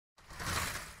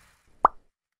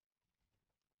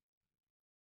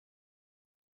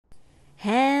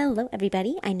Hello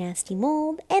everybody, I'm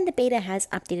nastymold, and the beta has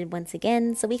updated once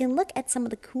again, so we can look at some of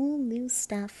the cool new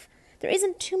stuff. There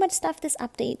isn't too much stuff this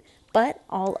update, but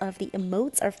all of the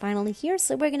emotes are finally here,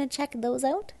 so we're going to check those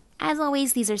out. As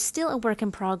always, these are still a work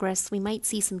in progress. We might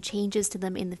see some changes to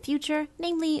them in the future,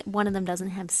 namely, one of them doesn't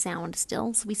have sound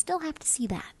still, so we still have to see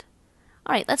that.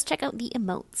 Alright, let's check out the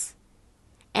emotes.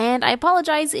 And I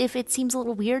apologize if it seems a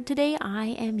little weird today. I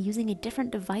am using a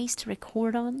different device to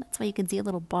record on. That's why you can see a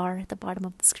little bar at the bottom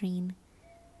of the screen.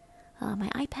 My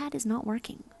iPad is not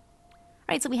working.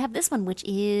 Alright, so we have this one, which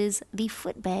is the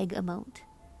foot bag emote.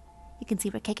 You can see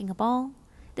we're kicking a ball.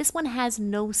 This one has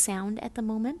no sound at the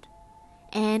moment.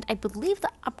 And I believe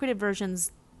the upgraded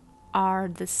versions are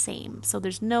the same. So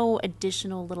there's no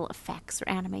additional little effects or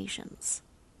animations.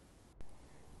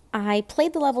 I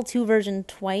played the level 2 version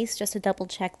twice just to double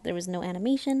check there was no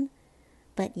animation,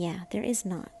 but yeah, there is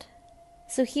not.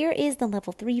 So here is the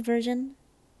level 3 version,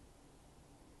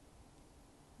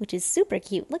 which is super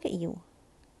cute. Look at you.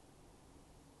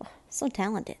 Oh, so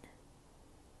talented.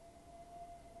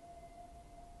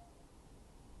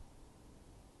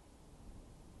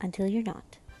 Until you're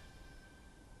not.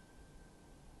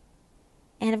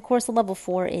 And of course the level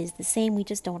 4 is the same, we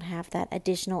just don't have that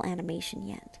additional animation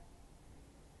yet.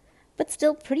 But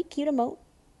still pretty cute emote.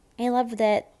 I love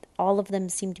that all of them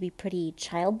seem to be pretty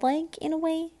childlike in a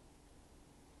way.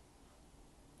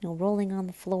 You know, rolling on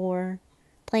the floor,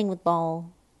 playing with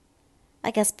ball. I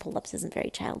guess pull-ups isn't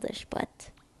very childish, but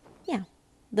yeah.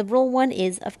 The roll one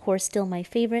is, of course, still my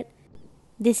favorite.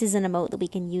 This is an emote that we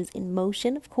can use in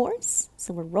motion, of course.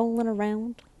 So we're rolling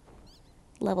around.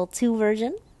 Level 2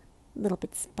 version, a little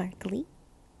bit sparkly.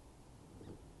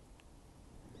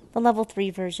 The level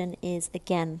 3 version is,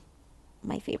 again,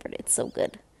 my favorite. It's so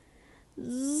good.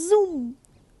 Zoom.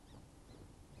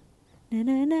 Na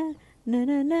na na na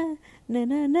na na na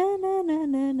na na na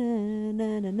na na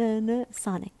na na na na.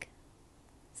 Sonic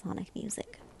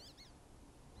music.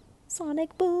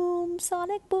 Sonic boom,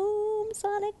 Sonic boom,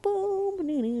 Sonic boom.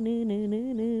 No, no, no,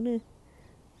 no, no, no.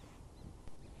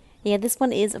 Yeah, this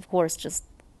one is, of course, just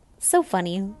so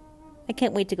funny. I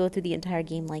can't wait to go through the entire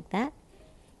game like that.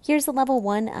 Here's the level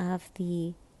 1 of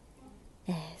the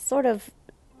sort of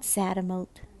sad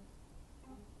emote.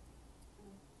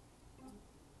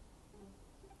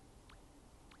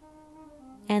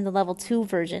 And the level 2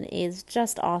 version is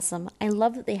just awesome. I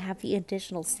love that they have the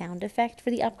additional sound effect for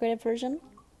the upgraded version.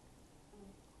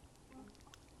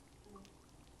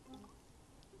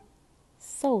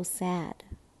 So sad.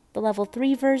 The level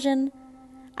 3 version,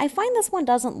 I find this one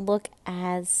doesn't look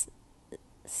as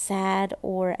sad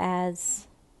or as,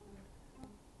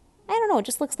 I don't know, it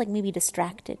just looks like maybe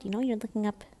distracted. You know, you're looking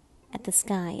up at the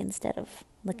sky instead of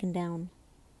looking down.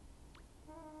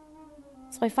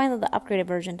 So I find that the upgraded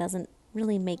version doesn't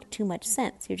really make too much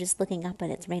sense. You're just looking up and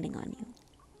it's raining on you.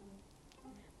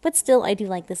 But still, I do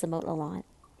like this emote a lot.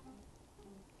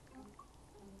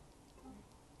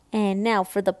 And now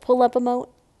for the pull-up emote.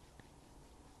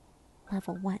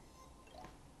 Level 1.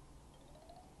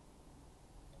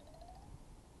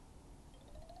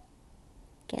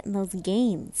 Getting those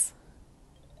gains.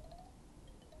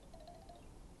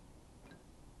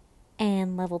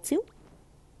 And level 2.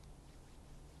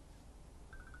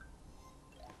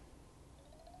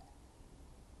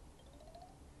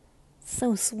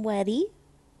 So sweaty.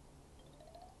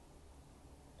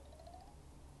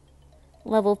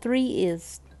 Level 3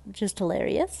 is just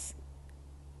hilarious.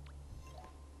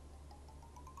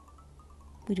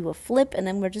 We do a flip and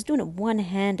then we're just doing it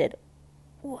one-handed.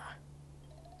 Ooh.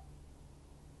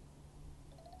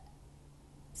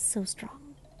 So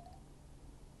strong.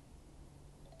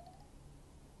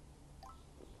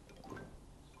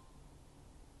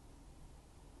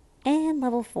 And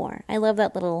level 4. I love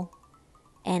that little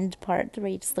end part where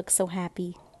you just look so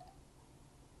happy.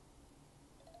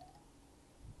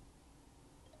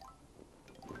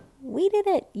 We did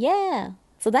it! Yeah!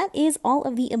 So that is all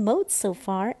of the emotes so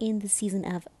far in the season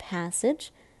of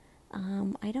Passage.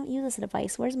 I don't use this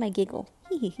device. Where's my giggle?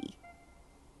 Hee.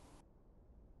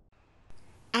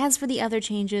 As for the other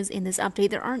changes in this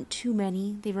update, there aren't too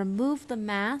many. They removed the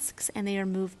masks and they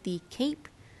removed the cape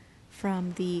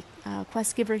from the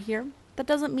quest giver here. That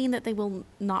doesn't mean that they will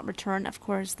not return. Of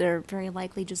course, they're very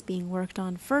likely just being worked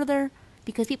on further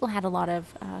because people had a lot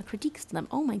of critiques to them.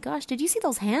 Oh my gosh, did you see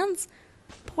those hands?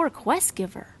 Poor quest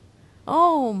giver.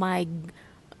 Oh,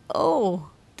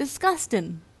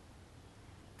 disgusting.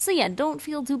 So yeah, don't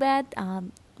feel too bad.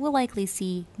 We'll likely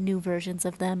see new versions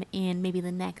of them in maybe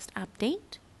the next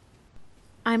update.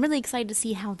 I'm really excited to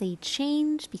see how they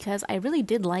change because I really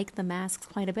did like the masks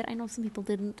quite a bit. I know some people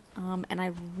didn't, and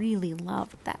I really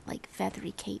loved that like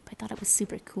feathery cape. I thought it was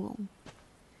super cool.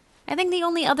 I think the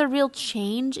only other real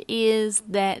change is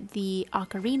that the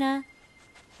ocarina,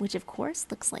 which of course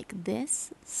looks like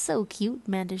this, so cute,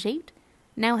 manta shaped,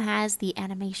 now has the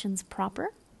animations proper.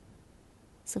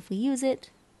 So if we use it,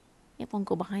 it won't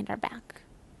go behind our back.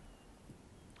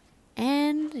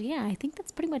 And yeah, I think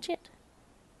that's pretty much it.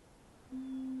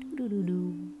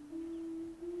 Doo-doo-doo.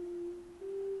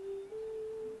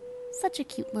 Such a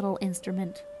cute little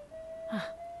instrument.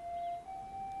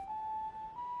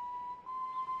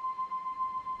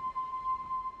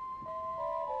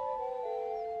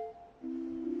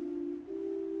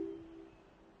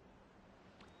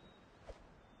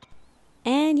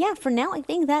 And yeah, for now, I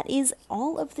think that is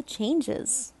all of the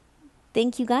changes.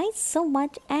 Thank you guys so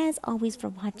much, as always, for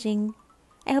watching.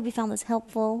 I hope you found this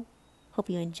helpful. Hope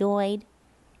you enjoyed.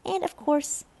 And of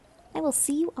course, I will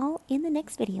see you all in the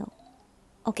next video.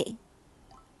 Okay.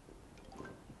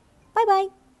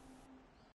 Bye-bye.